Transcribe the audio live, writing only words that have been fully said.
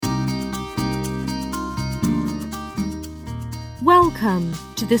Welcome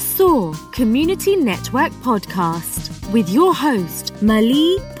to the SOAR Community Network podcast with your host,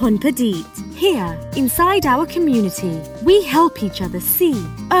 Mali Ponpadit. Here, inside our community, we help each other see,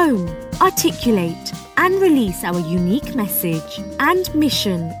 own, articulate, and release our unique message and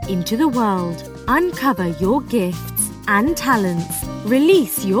mission into the world. Uncover your gifts and talents,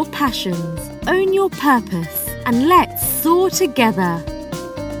 release your passions, own your purpose, and let's soar together.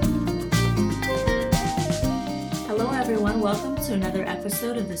 Welcome to another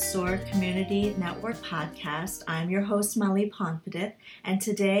episode of the SOAR Community Network podcast. I'm your host, Mali Ponpadit, and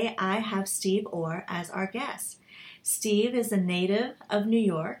today I have Steve Orr as our guest. Steve is a native of New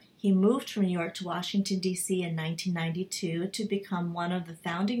York. He moved from New York to Washington, D.C. in 1992 to become one of the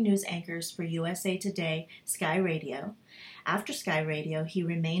founding news anchors for USA Today, Sky Radio. After Sky Radio, he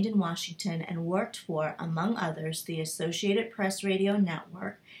remained in Washington and worked for, among others, the Associated Press Radio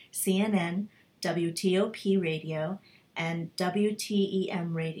Network, CNN, WTOP Radio, and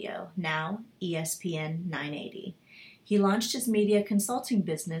WTEM Radio, now ESPN 980. He launched his media consulting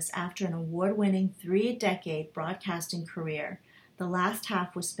business after an award-winning 3-decade broadcasting career. The last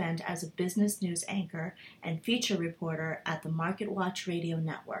half was spent as a business news anchor and feature reporter at the MarketWatch Radio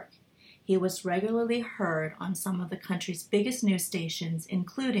Network. He was regularly heard on some of the country's biggest news stations,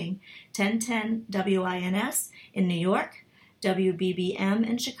 including 1010 WINS in New York, WBBM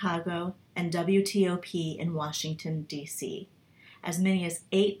in Chicago, and WTOP in Washington, D.C. As many as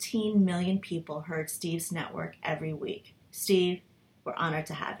 18 million people heard Steve's network every week. Steve, we're honored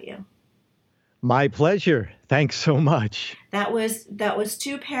to have you. My pleasure. Thanks so much. That was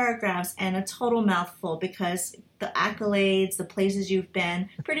 2 paragraphs and a total mouthful because the accolades, the places you've been,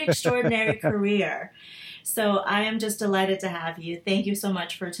 pretty extraordinary career. So I am just delighted to have you. Thank you so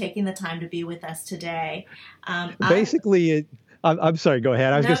much for taking the time to be with us today. I'm sorry, go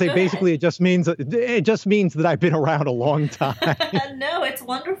ahead. I was going to say, basically, it just means that I've been around a long time. No, it's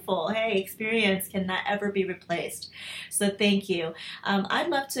wonderful. Hey, experience cannot ever be replaced. So thank you. I'd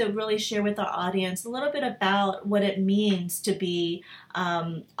love to really share with our audience a little bit about what it means to be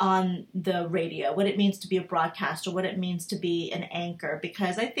on the radio, what it means to be a broadcaster, what it means to be an anchor,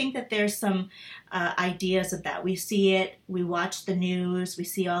 because I think that there's some ideas of that. We see it, we watch the news, we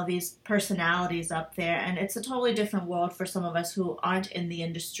see all these personalities up there, and it's a totally different world for some of us who aren't in the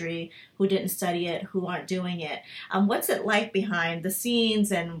industry, who didn't study it, who aren't doing it. What's it like behind the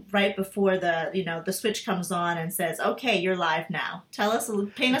scenes and right before the switch comes on and says, okay, you're live now?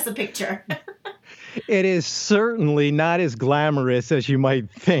 Paint us a picture. It is certainly not as glamorous as you might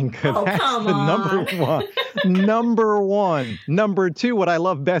think. Oh, That's come the on. Number one. Number two, what I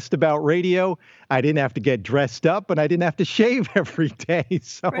love best about radio, I didn't have to get dressed up and I didn't have to shave every day.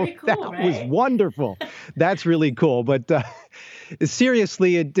 So pretty cool, that right? was wonderful. That's really cool. But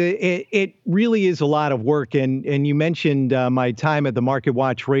seriously, it really is a lot of work. And you mentioned my time at the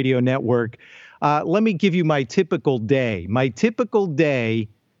MarketWatch Radio Network. Let me give you my typical day. My typical day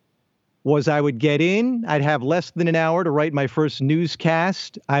was I would get in, I'd have less than an hour to write my first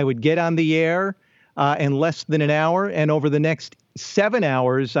newscast. I would get on the air in less than an hour. And over the next 7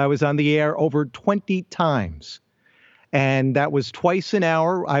 hours, I was on the air over 20 times. And that was twice an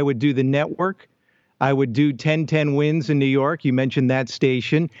hour. I would do the network. I would do 1010 WINS in New York. You mentioned that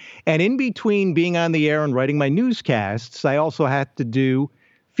station. And in between being on the air and writing my newscasts, I also had to do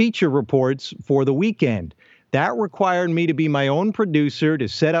feature reports for the weekend. That required me to be my own producer, to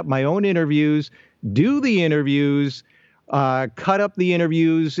set up my own interviews, do the interviews, cut up the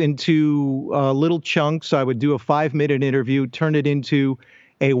interviews into little chunks. I would do a 5-minute interview, turn it into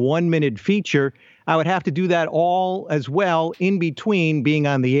a 1-minute feature. I would have to do that all as well in between being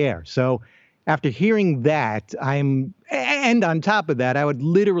on the air. So after hearing that, and on top of that, I would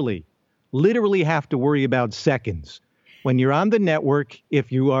literally have to worry about seconds. When you're on the network, if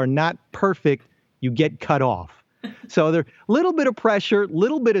you are not perfect, you get cut off. So there's a little bit of pressure,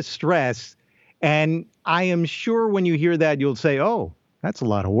 little bit of stress. And I am sure when you hear that, you'll say, oh, that's a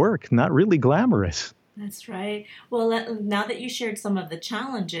lot of work, not really glamorous. That's right. Well, now that you shared some of the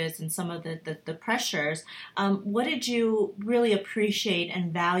challenges and some of the pressures, what did you really appreciate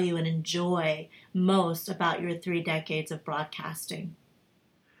and value and enjoy most about your 3 decades of broadcasting?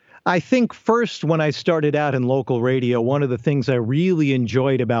 I think first, when I started out in local radio, one of the things I really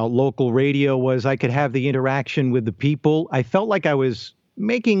enjoyed about local radio was I could have the interaction with the people. I felt like I was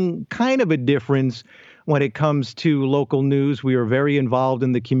making kind of a difference when it comes to local news. We were very involved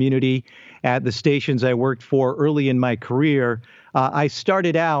in the community at the stations I worked for early in my career. I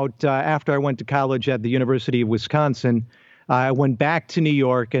started out after I went to college at the University of Wisconsin. I went back to New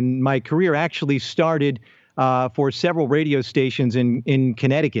York, and my career actually started for several radio stations in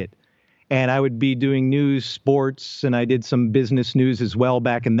Connecticut. and I would be doing news, sports, and I did some business news as well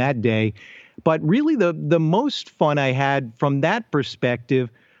back in that day. But really, the most fun I had from that perspective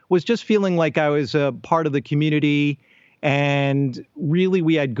was just feeling like I was a part of the community. And really,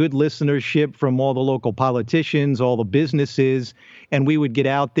 we had good listenership from all the local politicians, all the businesses, and we would get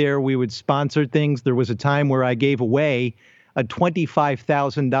out there. We would sponsor things. There was a time where I gave away a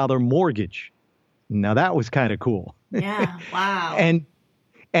 $25,000 mortgage. Now, that was kind of cool. Yeah, wow.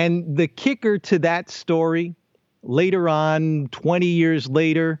 And the kicker to that story, later on, 20 years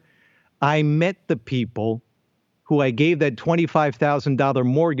later, I met the people who I gave that $25,000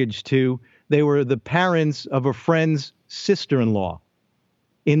 mortgage to. They were the parents of a friend's sister-in-law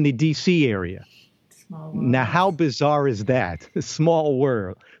in the D.C. area. Small world. Now, how bizarre is that? Small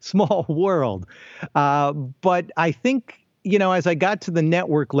world. But I think, as I got to the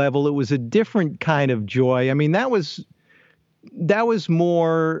network level, it was a different kind of joy. I mean, that was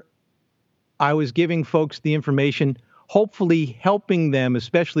more, I was giving folks the information, hopefully helping them,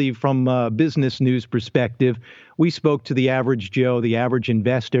 especially from a business news perspective. We spoke to the average Joe, the average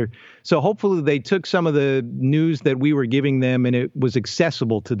investor. So hopefully they took some of the news that we were giving them and it was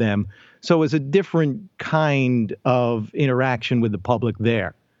accessible to them. So it was a different kind of interaction with the public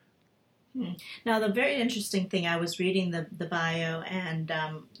there. Now, the very interesting thing, I was reading the bio and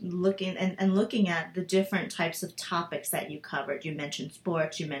looking at the different types of topics that you covered. You mentioned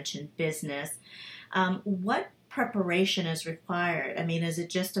sports, you mentioned business. What preparation is required? I mean, is it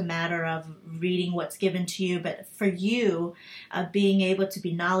just a matter of reading what's given to you? But for you, being able to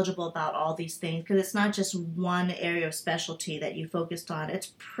be knowledgeable about all these things, because it's not just one area of specialty that you focused on.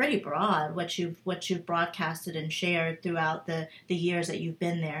 It's pretty broad what you've broadcasted and shared throughout the years that you've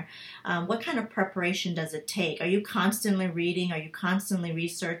been there. What kind of preparation does it take? Are you constantly reading? Are you constantly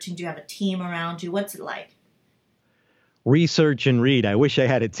researching? Do you have a team around you? What's it like? Research and read. I wish I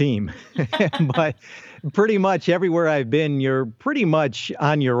had a team, but pretty much everywhere I've been, you're pretty much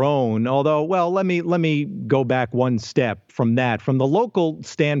on your own. Although, well, let me go back one step from that. From the local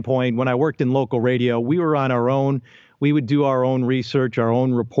standpoint, when I worked in local radio, we were on our own. We would do our own research, our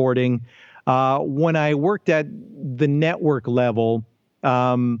own reporting. When I worked at the network level,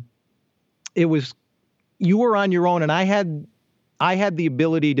 it was, you were on your own, and I had the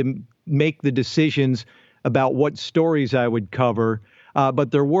ability to make the decisions about what stories I would cover.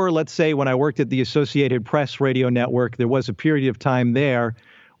 But there were, let's say, when I worked at the Associated Press radio network, there was a period of time there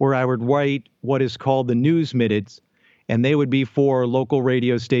where I would write what is called the news minutes, and they would be for local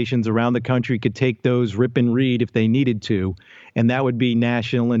radio stations around the country could take those, rip and read if they needed to, and that would be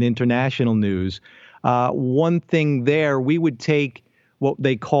national and international news. One thing there, we would take what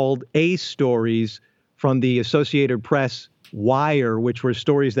they called A stories from the Associated Press wire, which were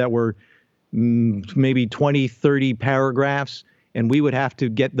stories that were maybe 20, 30 paragraphs, and we would have to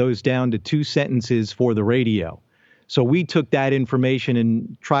get those down to 2 sentences for the radio. So we took that information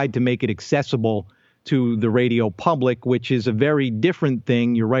and tried to make it accessible to the radio public, which is a very different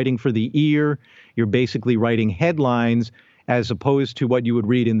thing. You're writing for the ear. You're basically writing headlines as opposed to what you would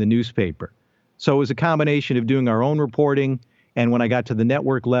read in the newspaper. So it was a combination of doing our own reporting, and when I got to the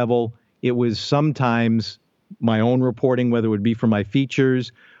network level, it was sometimes my own reporting, whether it would be for my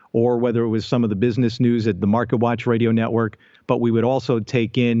features or whether it was some of the business news at the Market Watch radio network. But we would also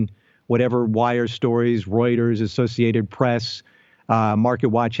take in whatever wire stories, Reuters, Associated Press, Market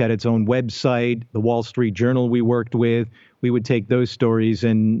Watch had its own website, the Wall Street Journal we worked with. We would take those stories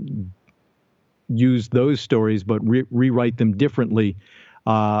and use those stories, but rewrite them differently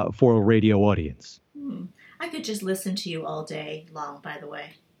for a radio audience. I could just listen to you all day long, by the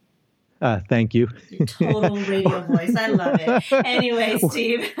way. Thank you. Total radio voice. I love it. Anyway,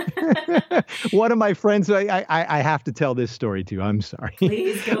 Steve. One of my friends, I have to tell this story too. I'm sorry.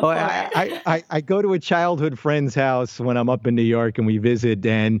 Please go for it. I go to a childhood friend's house when I'm up in New York and we visit,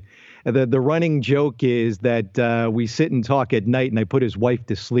 and the running joke is that we sit and talk at night and I put his wife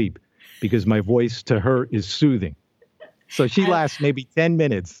to sleep because my voice to her is soothing. So she lasts maybe 10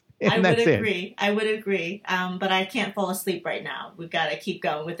 minutes. I would agree. But I can't fall asleep right now. We've got to keep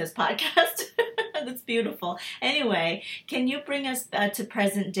going with this podcast. That's beautiful. Anyway, can you bring us to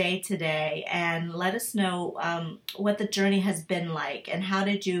present day today and let us know what the journey has been like and how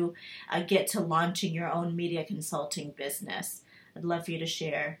did you get to launching your own media consulting business? I'd love for you to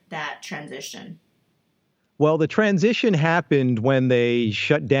share that transition. Well, the transition happened when they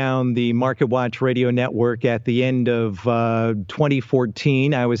shut down the Market Watch radio network at the end of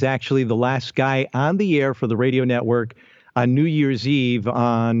 2014. I was actually the last guy on the air for the radio network on New Year's Eve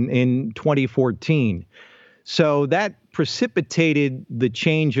in 2014. So that precipitated the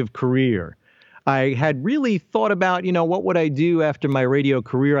change of career. I had really thought about, what would I do after my radio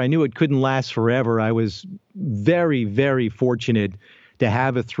career? I knew it couldn't last forever. I was very, very fortunate to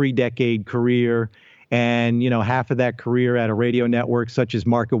have a 3-decade career and, half of that career at a radio network such as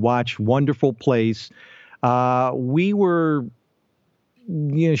Market Watch, wonderful place. We were,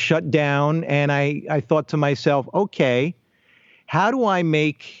 shut down, and I thought to myself, okay, how do I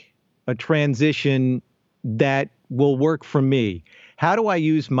make a transition that will work for me? How do I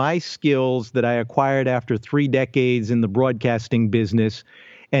use my skills that I acquired after 3 decades in the broadcasting business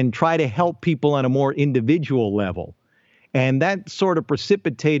and try to help people on a more individual level? And that sort of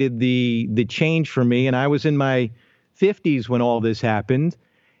precipitated the change for me. And I was in my 50s when all this happened.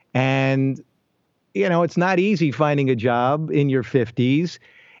 And, it's not easy finding a job in your 50s.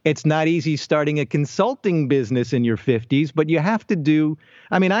 It's not easy starting a consulting business in your 50s, but you have to do,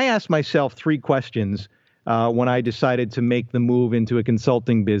 I asked myself 3 questions when I decided to make the move into a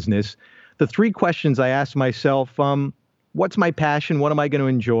consulting business. The 3 questions I asked myself, what's my passion? What am I going to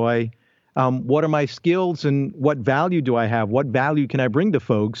enjoy? What are my skills and what value do I have? What value can I bring to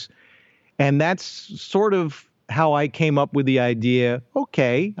folks? And that's sort of how I came up with the idea,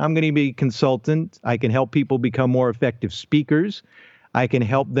 okay, I'm going to be a consultant. I can help people become more effective speakers. I can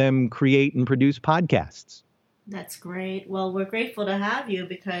help them create and produce podcasts. That's great. Well, we're grateful to have you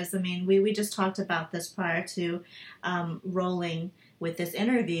because, we just talked about this prior to rolling with this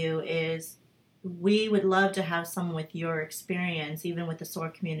interview is we would love to have someone with your experience, even with the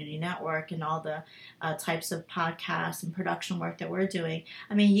SOAR Community Network and all the types of podcasts and production work that we're doing.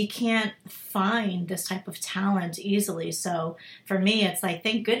 You can't find this type of talent easily. So for me, it's like,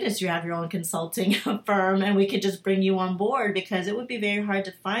 thank goodness you have your own consulting firm and we could just bring you on board because it would be very hard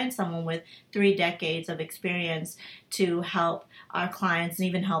to find someone with 3 decades of experience to help our clients and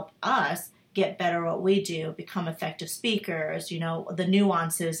even help us get better at what we do, become effective speakers, the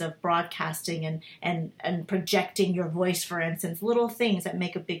nuances of broadcasting and projecting your voice, for instance, little things that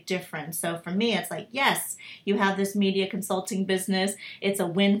make a big difference. So for me, it's like, yes, you have this media consulting business. It's a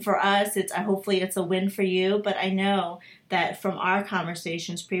win for us. Hopefully it's a win for you. But I know that from our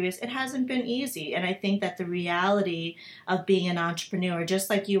conversations previous, it hasn't been easy. And I think that the reality of being an entrepreneur, just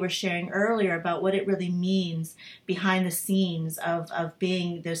like you were sharing earlier about what it really means behind the scenes of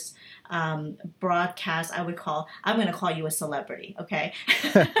being this broadcast, I'm going to call you a celebrity, okay?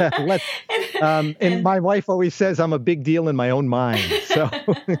 And my wife always says I'm a big deal in my own mind. So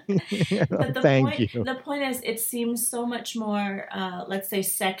thank you. The point is, it seems so much more, let's say,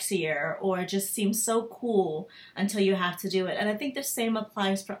 sexier, or just seems so cool until you have to do it. And I think the same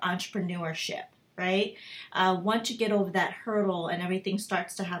applies for entrepreneurship. Right? Once you get over that hurdle and everything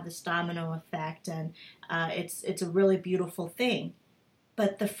starts to have this domino effect, and it's a really beautiful thing.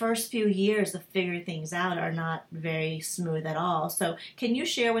 But the first few years of figuring things out are not very smooth at all. So can you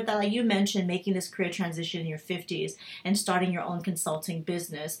share with that? Like you mentioned making this career transition in your 50s and starting your own consulting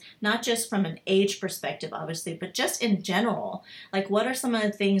business, not just from an age perspective, obviously, but just in general. Like what are some of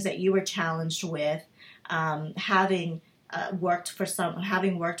the things that you were challenged with having worked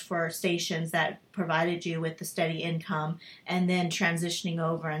for stations that provided you with the steady income, and then transitioning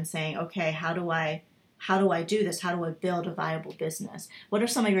over and saying, okay, how do I do this? How do I build a viable business? What are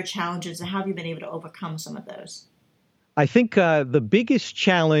some of your challenges, and how have you been able to overcome some of those? I think the biggest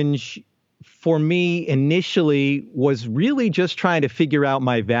challenge for me initially was really just trying to figure out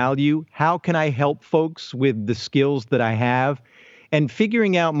my value. How can I help folks with the skills that I have? And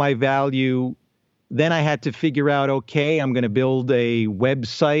figuring out my value, then I had to figure out, okay, I'm going to build a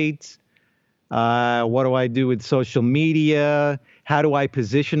website. What do I do with social media? How do I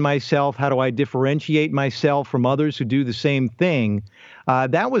position myself? How do I differentiate myself from others who do the same thing?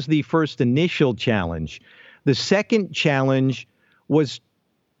 That was the first initial challenge. The second challenge was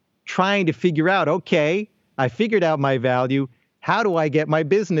trying to figure out, okay, I figured out my value. How do I get my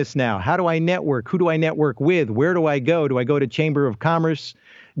business now? How do I network? Who do I network with? Where do I go? Do I go to Chamber of Commerce?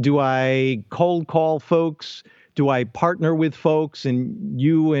 Do I cold call folks? Do I partner with folks? And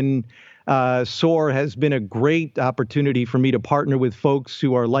you and SOAR has been a great opportunity for me to partner with folks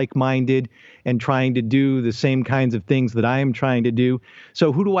who are like-minded and trying to do the same kinds of things that I am trying to do.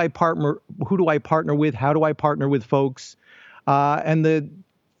 So who do I partner with? How do I partner with folks? And the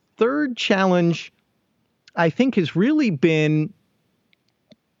third challenge, I think, has really been,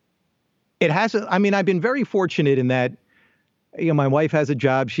 I've been very fortunate in that, my wife has a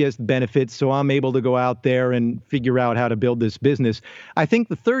job, she has the benefits, so I'm able to go out there and figure out how to build this business. I think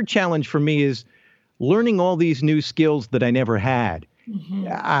the third challenge for me is learning all these new skills that I never had. Mm-hmm.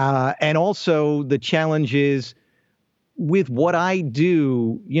 And also the challenge is with what I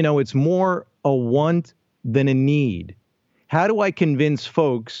do, it's more a want than a need. How do I convince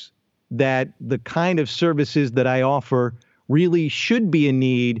folks that the kind of services that I offer really should be a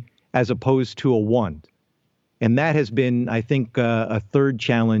need as opposed to a want. And that has been, I think, a third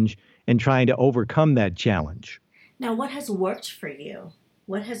challenge in trying to overcome that challenge. Now, what has worked for you?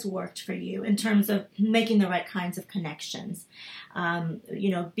 What has worked for you in terms of making the right kinds of connections,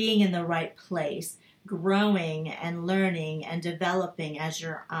 being in the right place, growing and learning and developing as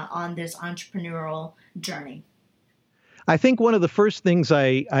you're on this entrepreneurial journey? I think one of the first things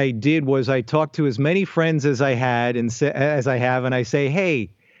I did was I talked to as many friends as I had and as I have, and I say, hey,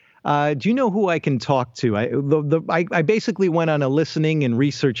 do you know who I can talk to? I basically went on a listening and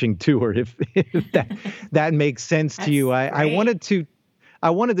researching tour, if that makes sense to you. I wanted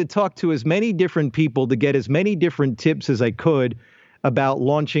to talk to as many different people to get as many different tips as I could about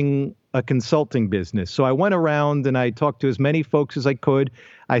launching a consulting business. So I went around and I talked to as many folks as I could.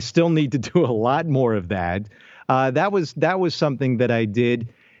 I still need to do a lot more of that. That was something that I did.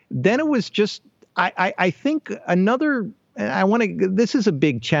 Then it was just, I think this is a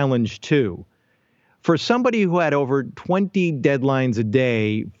big challenge too. For somebody who had over 20 deadlines a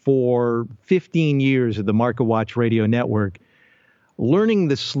day for 15 years at the MarketWatch Radio Network, learning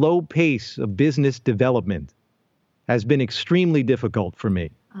the slow pace of business development has been extremely difficult for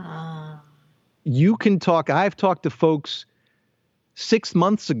me. I've talked to folks 6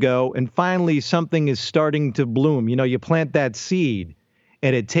 months ago, and finally something is starting to bloom. You plant that seed,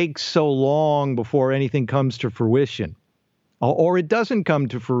 and it takes so long before anything comes to fruition, or it doesn't come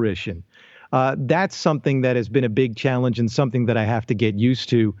to fruition. That's something that has been a big challenge and something that I have to get used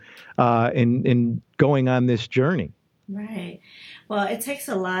to in going on this journey. Right. Well, it takes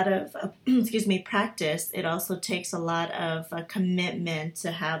a lot of, practice. It also takes a lot of commitment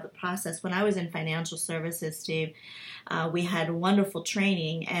to have the process. When I was in financial services, Steve, we had wonderful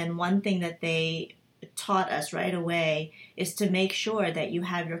training. And one thing that they taught us right away is to make sure that you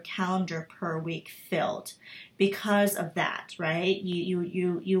have your calendar per week filled. Because of that, right?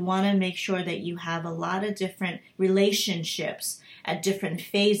 You want to make sure that you have a lot of different relationships at different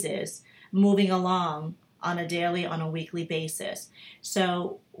phases moving along on a daily, on a weekly basis.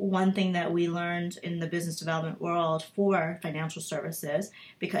 So one thing that we learned in the business development world for financial services,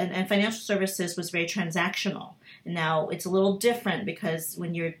 and financial services was very transactional. Now it's a little different because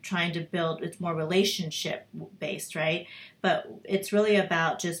when you're trying to build, it's more relationship based, right? But it's really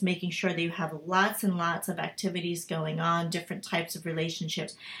about just making sure that you have lots and lots of activities going on, different types of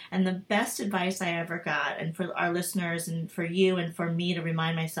relationships. And the best advice I ever got, and for our listeners and for you and for me to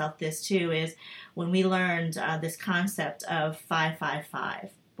remind myself this too, is when we learned this concept of 5-5-5.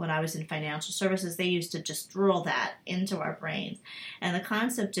 When I was in financial services, they used to just drill that into our brains. And the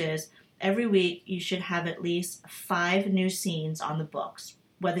concept is every week you should have at least 5 new scenes on the books.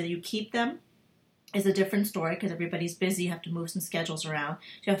 Whether you keep them is a different story because everybody's busy. You have to move some schedules around.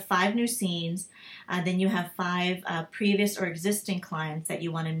 So you have 5 new scenes. Then you have 5 previous or existing clients that you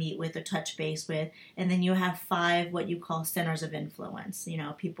want to meet with or touch base with. And then you have 5 what you call centers of influence,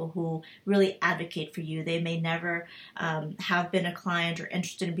 people who really advocate for you. They may never have been a client or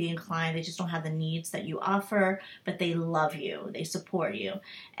interested in being a client. They just don't have the needs that you offer, but they love you. They support you.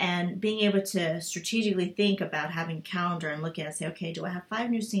 And being able to strategically think about having a calendar and look at it and say, okay, do I have 5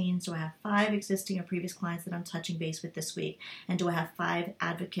 new scenes? Do I have 5 existing or previous clients that I'm touching base with this week? And do I have 5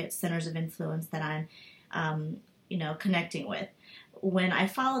 advocates, centers of influence that I'm connecting with? When I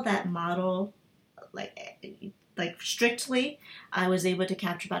followed that model, like strictly, I was able to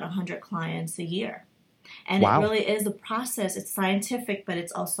capture about 100 clients a year. And Wow. It really is a process. It's scientific, but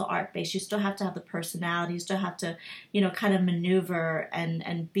it's also art-based. You still have to have the personality. You still have to, kind of maneuver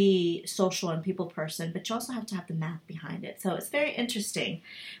and be social and people person, but you also have to have the math behind it. So it's very interesting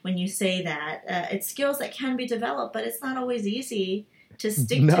when you say that. It's skills that can be developed, but it's not always easy to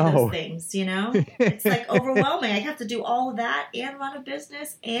stick to those things, It's like overwhelming. I have to do all of that and run a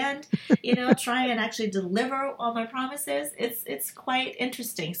business and, try and actually deliver all my promises. It's quite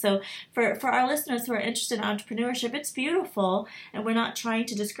interesting. So for our listeners who are interested in entrepreneurship, it's beautiful, and we're not trying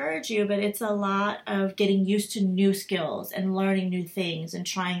to discourage you, but it's a lot of getting used to new skills and learning new things and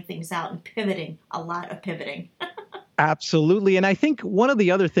trying things out and pivoting, a lot of pivoting. Absolutely. And I think one of the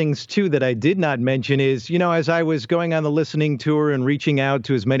other things, too, that I did not mention is, as I was going on the listening tour and reaching out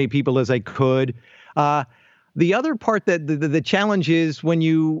to as many people as I could, the other part that the challenge is when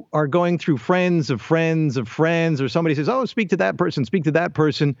you are going through friends of friends of friends, or somebody says, oh, speak to that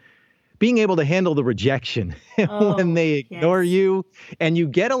person, being able to handle the rejection when they ignore you. And you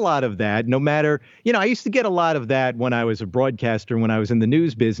get a lot of that no matter, I used to get a lot of that when I was a broadcaster, when I was in the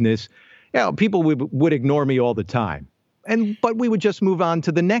news business. People would ignore me all the time. But we would just move on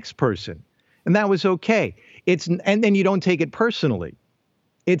to the next person. And that was okay. And then you don't take it personally.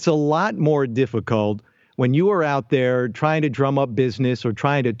 It's a lot more difficult when you are out there trying to drum up business or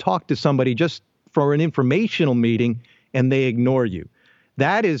trying to talk to somebody just for an informational meeting and they ignore you.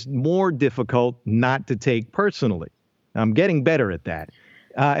 That is more difficult not to take personally. I'm getting better at that.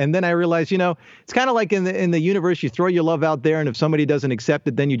 And then I realized, it's kind of like in the universe, you throw your love out there, and if somebody doesn't accept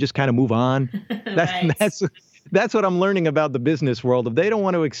it, then you just kind of move on. Right. That's what I'm learning about the business world. If they don't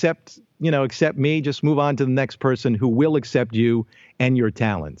want to accept me, just move on to the next person who will accept you and your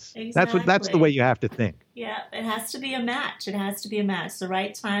talents. Exactly. That's the way you have to think. Yeah, it has to be a match. It has to be a match. The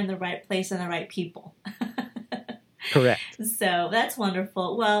right time, the right place, and the right people. Correct. So that's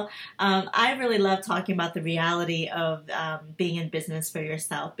wonderful. Well, I really love talking about the reality of being in business for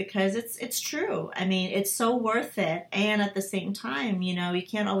yourself, because it's true. I mean, it's so worth it. And at the same time, you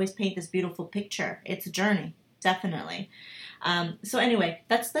can't always paint this beautiful picture. It's a journey, definitely. So anyway,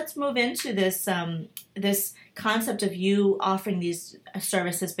 let's move into this concept of you offering these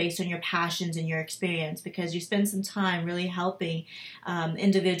services based on your passions and your experience, because you spend some time really helping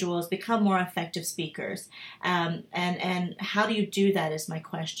individuals become more effective speakers. And how do you do that is my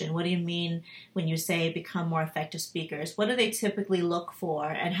question. What do you mean when you say become more effective speakers? What do they typically look for,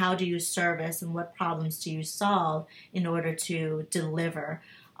 and how do you service, and what problems do you solve in order to deliver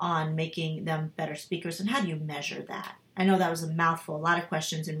on making them better speakers, and how do you measure that? I know that was a mouthful, a lot of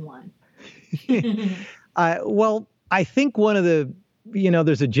questions in one. Well, I think one of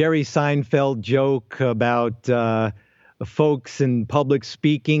there's a Jerry Seinfeld joke about folks in public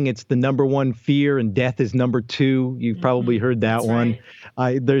speaking. It's the number one fear, and death is number two. You've probably heard that. That's one.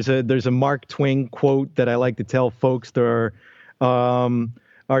 Right. There's a Mark Twain quote that I like to tell folks. There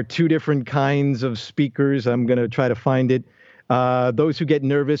are two different kinds of speakers. I'm going to try to find it. Those who get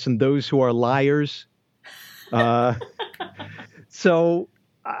nervous and those who are liars. So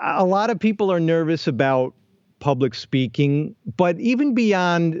a lot of people are nervous about public speaking, but even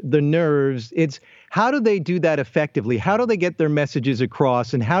beyond the nerves, it's how do they do that effectively? How do they get their messages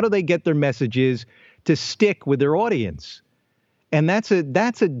across, and how do they get their messages to stick with their audience? And that's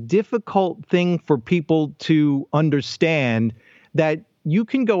a difficult thing for people to understand, that you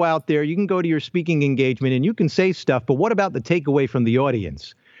can go out there, you can go to your speaking engagement and you can say stuff, but what about the takeaway from the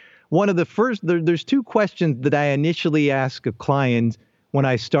audience? One of the first, there's two questions that I initially ask a client when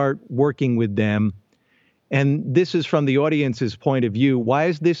I start working with them. And this is from the audience's point of view. Why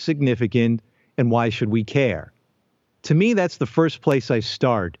is this significant, and why should we care? To me, that's the first place I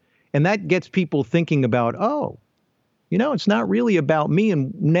start. And that gets people thinking about, it's not really about me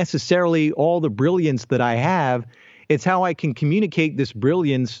and necessarily all the brilliance that I have. It's how I can communicate this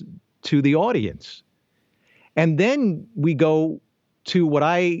brilliance to the audience. And then we go to what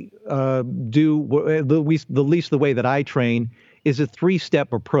I do, at least the way that I train, is a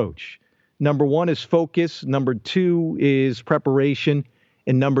 3-step approach. Number 1 is focus. Number 2 is preparation.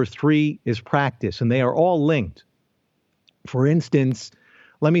 And number 3 is practice. And they are all linked. For instance,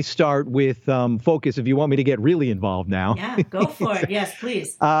 let me start with focus, if you want me to get really involved now. Yeah, go for it. Yes,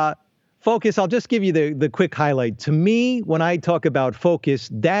 please. Focus, I'll just give you the quick highlight. To me, when I talk about focus,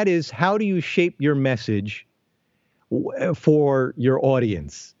 that is, how do you shape your message for your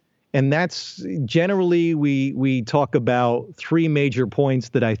audience? And that's generally, we talk about 3 major points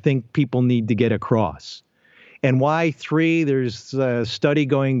that I think people need to get across. And why 3? There's a study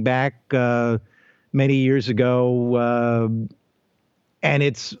going back many years ago, and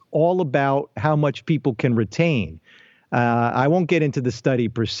it's all about how much people can retain. I won't get into the study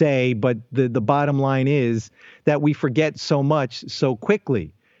per se, but the bottom line is that we forget so much so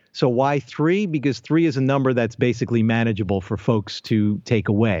quickly. So why 3? Because 3 is a number that's basically manageable for folks to take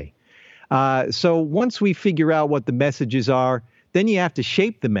away. So once we figure out what the messages are, then you have to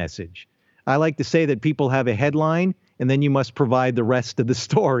shape the message. I like to say that people have a headline, and then you must provide the rest of the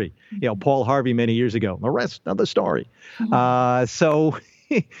story. Paul Harvey many years ago, the rest of the story. And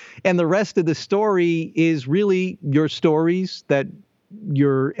the rest of the story is really your stories,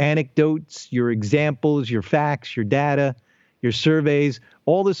 your anecdotes, your examples, your facts, your data, your surveys,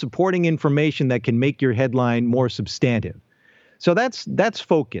 all the supporting information that can make your headline more substantive. So that's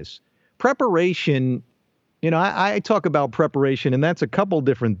focus. Preparation, I talk about preparation, and that's a couple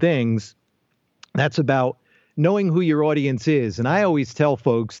different things. That's about knowing who your audience is. And I always tell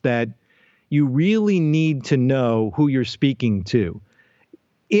folks that you really need to know who you're speaking to.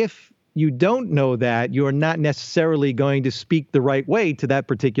 If you don't know that, you're not necessarily going to speak the right way to that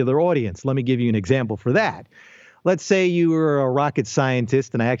particular audience. Let me give you an example for that. Let's say you were a rocket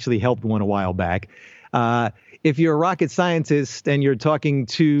scientist, and I actually helped one a while back. If you're a rocket scientist and you're talking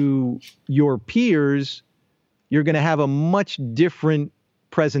to your peers, you're going to have a much different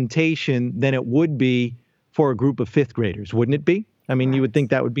presentation than it would be for a group of 5th graders, wouldn't it be? I mean, you would think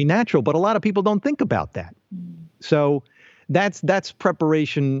that would be natural, but a lot of people don't think about that. So that's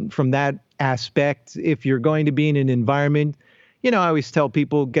preparation from that aspect. If you're going to be in an environment, I always tell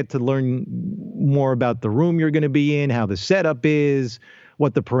people get to learn more about the room you're going to be in, how the setup is,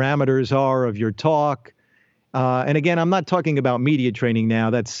 what the parameters are of your talk. And again, I'm not talking about media training now.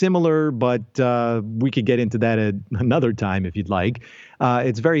 That's similar, but we could get into that at another time if you'd like.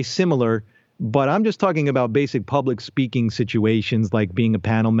 It's very similar, but I'm just talking about basic public speaking situations like being a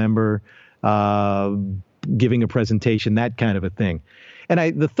panel member, giving a presentation, that kind of a thing.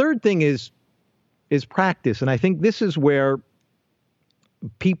 And the third thing is practice. And I think this is where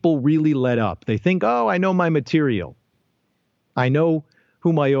people really let up. They think, oh, I know my material. I know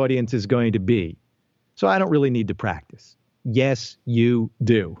who my audience is going to be. So I don't really need to practice. Yes, you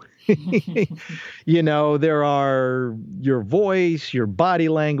do. There are your voice, your body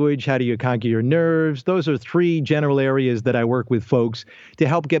language, how do you conquer your nerves? Those are 3 general areas that I work with folks to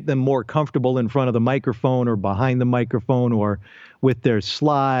help get them more comfortable in front of the microphone or behind the microphone or with their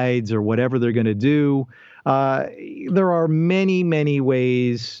slides or whatever they're going to do. There are many, many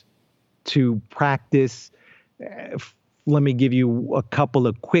ways to practice. Let me give you a couple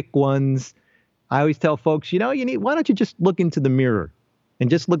of quick ones. I always tell folks, why don't you just look into the mirror and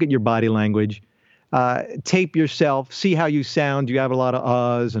just look at your body language, tape yourself, see how you sound. You have a lot of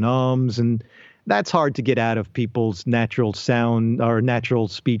uhs and ums, and that's hard to get out of people's natural sound or natural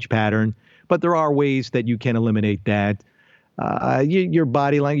speech pattern. But there are ways that you can eliminate that. Your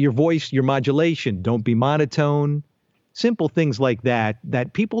body language, your voice, your modulation, don't be monotone. Simple things like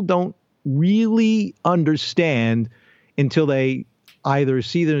that people don't really understand until they either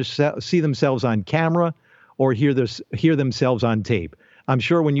see themselves on camera or hear themselves on tape. I'm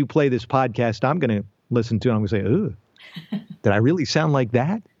sure when you play this podcast, I'm going to listen to it. I'm going to say, ooh, did I really sound like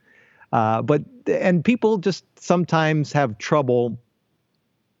that? And people just sometimes have trouble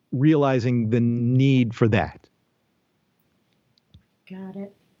realizing the need for that. Got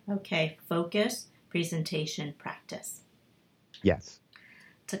it. Okay. Focus, presentation, practice. Yes.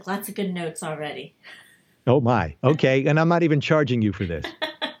 Took lots of good notes already. Oh, my. Okay. And I'm not even charging you for this.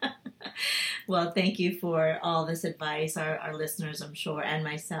 Well, thank you for all this advice. Our listeners, I'm sure, and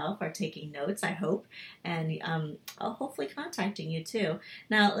myself are taking notes, I hope, and hopefully contacting you too.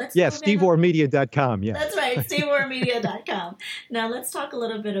 Now, let's SteveOrmedia.com. Yeah, that's right, SteveOrmedia.com. Now, let's talk a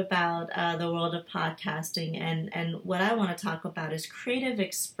little bit about the world of podcasting, and what I want to talk about is creative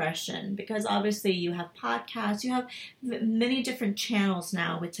expression, because obviously you have podcasts, you have many different channels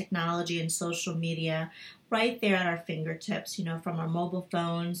now with technology and social media right there at our fingertips, from our mobile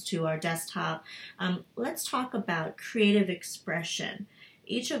phones to our desktop. Let's talk about creative expression.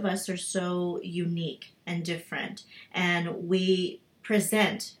 Each of us are so unique and different, and we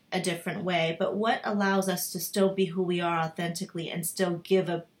present a different way, but what allows us to still be who we are authentically and still give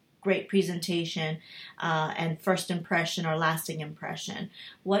a great presentation and first impression or lasting impression?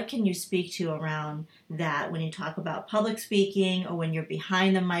 What can you speak to around that when you talk about public speaking or when you're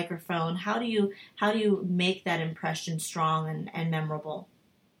behind the microphone? How do you make that impression strong and memorable?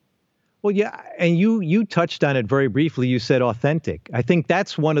 Well, yeah, and you touched on it very briefly. You said authentic. I think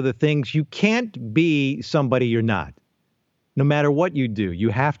that's one of the things. You can't be somebody you're not. No matter what you do, you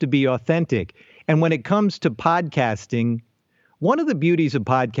have to be authentic. And when it comes to podcasting, one of the beauties of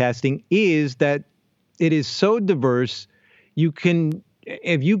podcasting is that it is so diverse.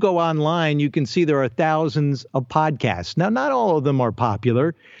 If you go online, you can see there are thousands of podcasts. Now, not all of them are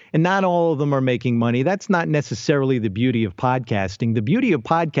popular and not all of them are making money. That's not necessarily the beauty of podcasting. The beauty of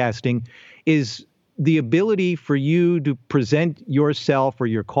podcasting is the ability for you to present yourself or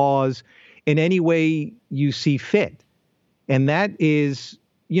your cause in any way you see fit. And that is,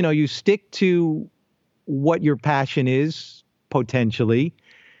 you stick to what your passion is, potentially.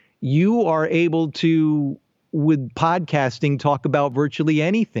 You are able to, with podcasting, talk about virtually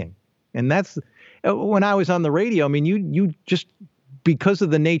anything. And that's, when I was on the radio, I mean, you just, because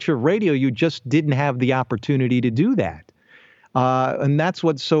of the nature of radio, you just didn't have the opportunity to do that. And that's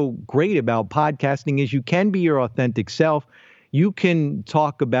what's so great about podcasting is you can be your authentic self. You can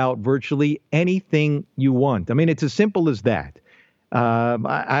talk about virtually anything you want. I mean, it's as simple as that.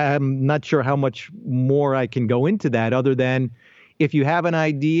 I'm not sure how much more I can go into that other than if you have an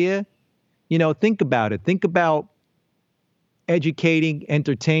idea, think about it. Think about educating,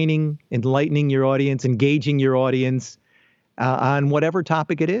 entertaining, enlightening your audience, engaging your audience on whatever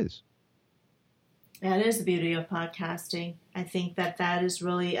topic it is. That is the beauty of podcasting. I think that is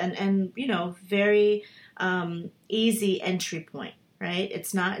really and very easy entry point, right?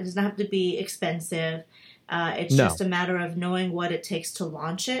 It doesn't have to be expensive. It's just a matter of knowing what it takes to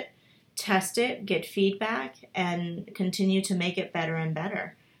launch it, test it, get feedback, and continue to make it better and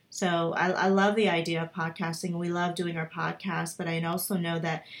better. So I love the idea of podcasting. We love doing our podcast, but I also know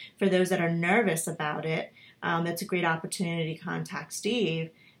that for those that are nervous about it, it's a great opportunity to contact Steve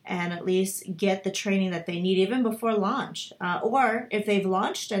and at least get the training that they need even before launch. Or if they've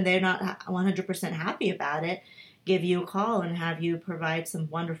launched and they're not 100% happy about it, give you a call and have you provide some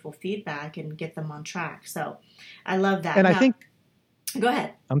wonderful feedback and get them on track. So I love that. And now, I think, go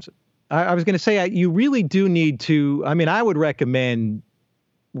ahead. I was going to say, you really do need to, I mean, I would recommend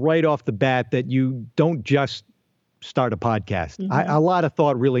right off the bat that you don't just start a podcast. Mm-hmm. A lot of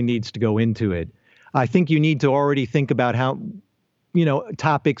thought really needs to go into it. I think you need to already think about how,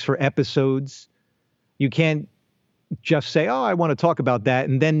 topics for episodes. You can't just say, oh, I want to talk about that,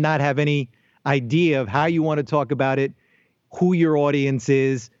 and then not have any idea of how you want to talk about it, who your audience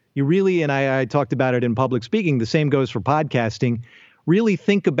is. You really, and I talked about it in public speaking, the same goes for podcasting. Really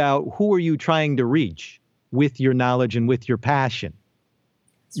think about who are you trying to reach with your knowledge and with your passion.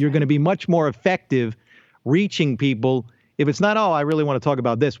 You're going to be much more effective reaching people if it's not, oh, I really want to talk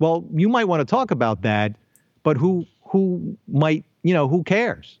about this. Well, you might want to talk about that, but who might, who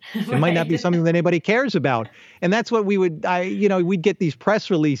cares? It Right. might not be something that anybody cares about. And that's what we'd get these press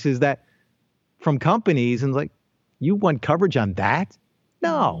releases that from companies and like, you want coverage on that?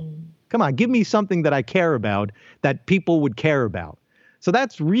 No. Come on, give me something that I care about, that people would care about. So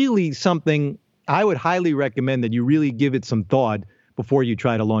that's really something I would highly recommend that you really give it some thought before you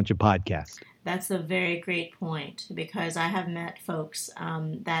try to launch a podcast. That's a very great point, because I have met folks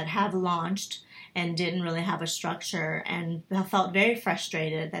that have launched and didn't really have a structure and felt very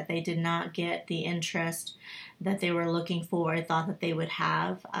frustrated that they did not get the interest that they were looking for, thought that they would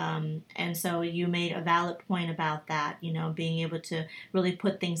have. And so you made a valid point about that, being able to really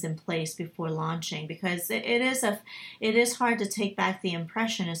put things in place before launching, because it is hard to take back the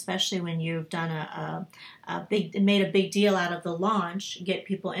impression, especially when you've done made a big deal out of the launch, get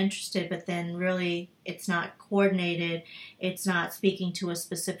people interested, but then really it's not coordinated, it's not speaking to a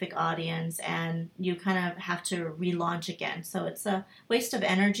specific audience, and you kind of have to relaunch again. So it's a waste of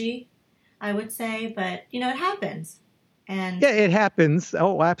energy, I would say, but it happens. And yeah, it happens.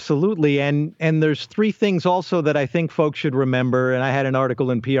 Oh, absolutely. And there's three things also that I think folks should remember. And I had an article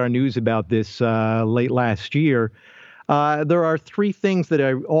in PR News about this late last year. There are three things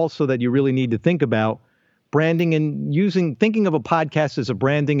that you really need to think about: branding and thinking of a podcast as a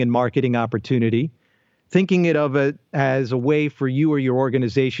branding and marketing opportunity, thinking of it as a way for you or your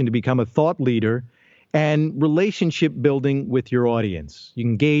organization to become a thought leader, and relationship building with your audience. You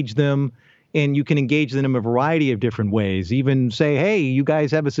engage them, and you can engage them in a variety of different ways. Even say, hey, you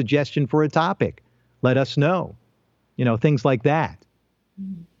guys have a suggestion for a topic. Let us know. Things like that.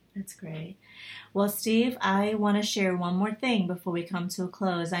 That's great. Well, Steve, I want to share one more thing before we come to a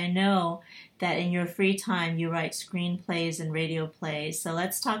close. I know that in your free time you write screenplays and radio plays. So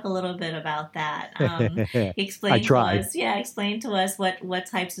let's talk a little bit about that. Explain to us what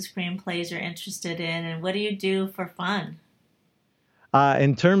types of screenplays you're interested in and what do you do for fun?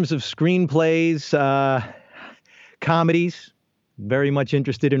 In terms of screenplays, comedies, very much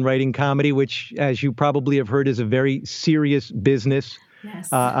interested in writing comedy, which, as you probably have heard, is a very serious business. Yes.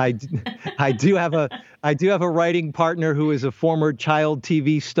 I do have a writing partner who is a former child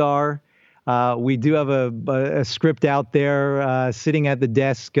TV star. We do have a script out there sitting at the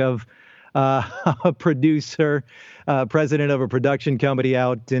desk of a producer, president of a production company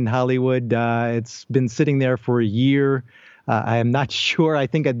out in Hollywood. It's been sitting there for a year. I am not sure. I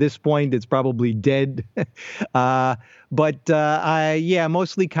think at this point it's probably dead. But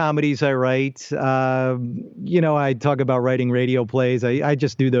mostly comedies I write. I talk about writing radio plays. I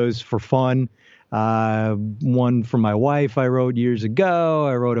just do those for fun. One for my wife I wrote years ago.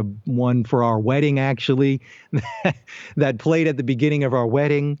 I wrote one for our wedding, actually, that played at the beginning of our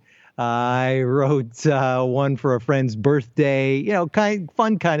wedding. I wrote one for a friend's birthday,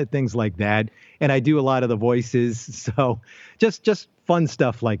 fun kind of things like that. And I do a lot of the voices. So just fun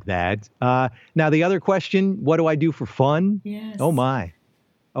stuff like that. Now, the other question, what do I do for fun? Yes. Oh, my.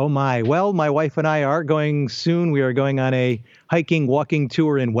 Well, my wife and I are going soon. We are going on a hiking, walking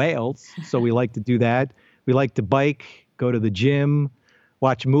tour in Wales. So we like to do that. We like to bike, go to the gym,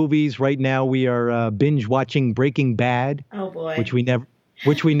 watch movies. Right now we are binge watching Breaking Bad. Oh, boy.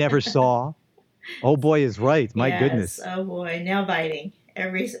 Which we never saw. Oh, boy is right. My goodness. Oh, boy. Nail biting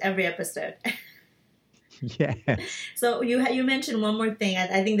every episode. Yeah. So you mentioned one more thing.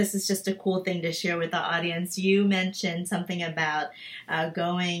 I think this is just a cool thing to share with the audience. You mentioned something about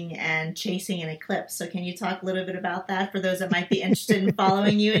going and chasing an eclipse. So can you talk a little bit about that for those that might be interested in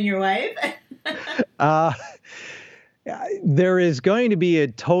following you and your wife? There is going to be a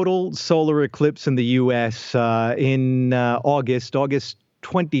total solar eclipse in the U.S. In August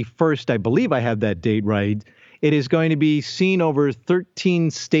 21st. I believe I have that date right. It is going to be seen over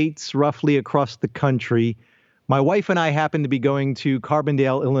 13 states roughly across the country. My wife and I happen to be going to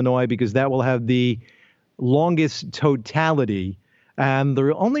Carbondale, Illinois, because that will have the longest totality. And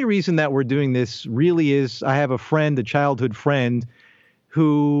the only reason that we're doing this really is I have a friend, a childhood friend,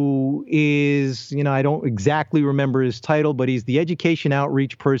 who is, I don't exactly remember his title, but he's the education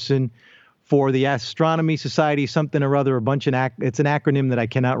outreach person for the Astronomy Society, something or other, it's an acronym that I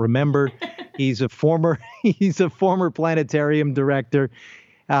cannot remember. He's a former planetarium director.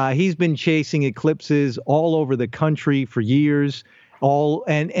 He's been chasing eclipses all over the country for years,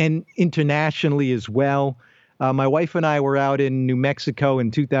 and internationally as well. My wife and I were out in New Mexico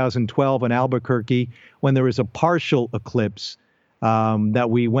in 2012 in Albuquerque when there was a partial eclipse that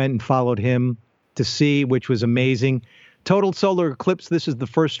we went and followed him to see, which was amazing. Total solar eclipse, this is the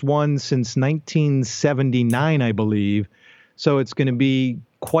first one since 1979, I believe. So it's going to be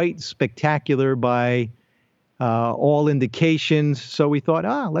quite spectacular by all indications. So we thought,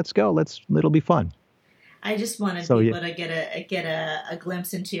 let's go. It'll be fun. I just wanted people to get a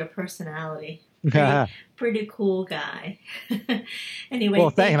glimpse into your personality. Pretty cool guy. Anyway,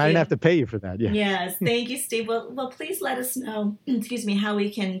 well, thank you. I didn't have to pay you for that. Yeah. Yes, thank you, Steve. Well, please let us know. How we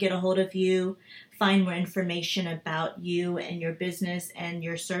can get a hold of you, find more information about you and your business and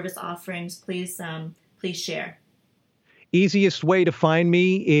your service offerings. Please share. Easiest way to find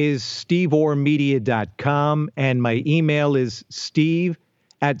me is steveormedia.com, and my email is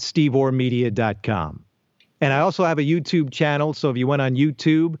steve@steveormedia.com. And I also have a YouTube channel, so if you went on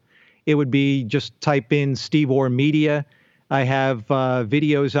YouTube, it would be just type in Steve Orr Media. I have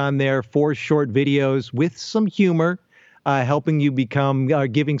videos on there, 4 short videos with some humor, helping you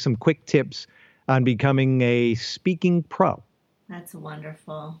giving some quick tips on becoming a speaking pro. That's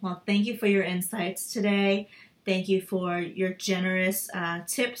wonderful. Well, thank you for your insights today. Thank you for your generous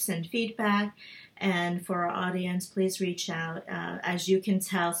tips and feedback. And for our audience, please reach out. As you can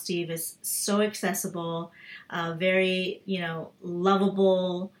tell, Steve is so accessible, very,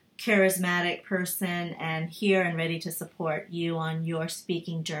 lovable, charismatic person, and here and ready to support you on your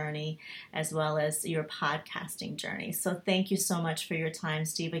speaking journey as well as your podcasting journey. So thank you so much for your time,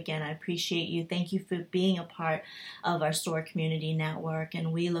 Steve. Again, I appreciate you. Thank you for being a part of our SOAR Community Network,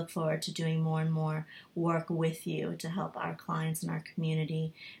 and we look forward to doing more and more work with you to help our clients and our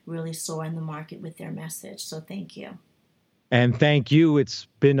community really soar in the market with their message. So thank you. And thank you. It's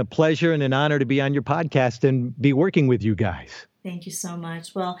been a pleasure and an honor to be on your podcast and be working with you guys. Thank you so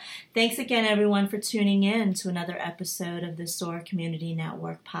much. Well, thanks again, everyone, for tuning in to another episode of the SOAR Community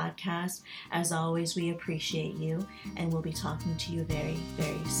Network podcast. As always, we appreciate you, and we'll be talking to you very,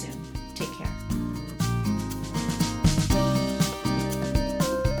 very soon. Take care.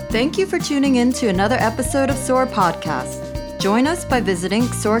 Thank you for tuning in to another episode of SOAR Podcast. Join us by visiting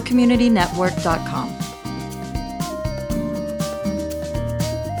soarcommunitynetwork.com.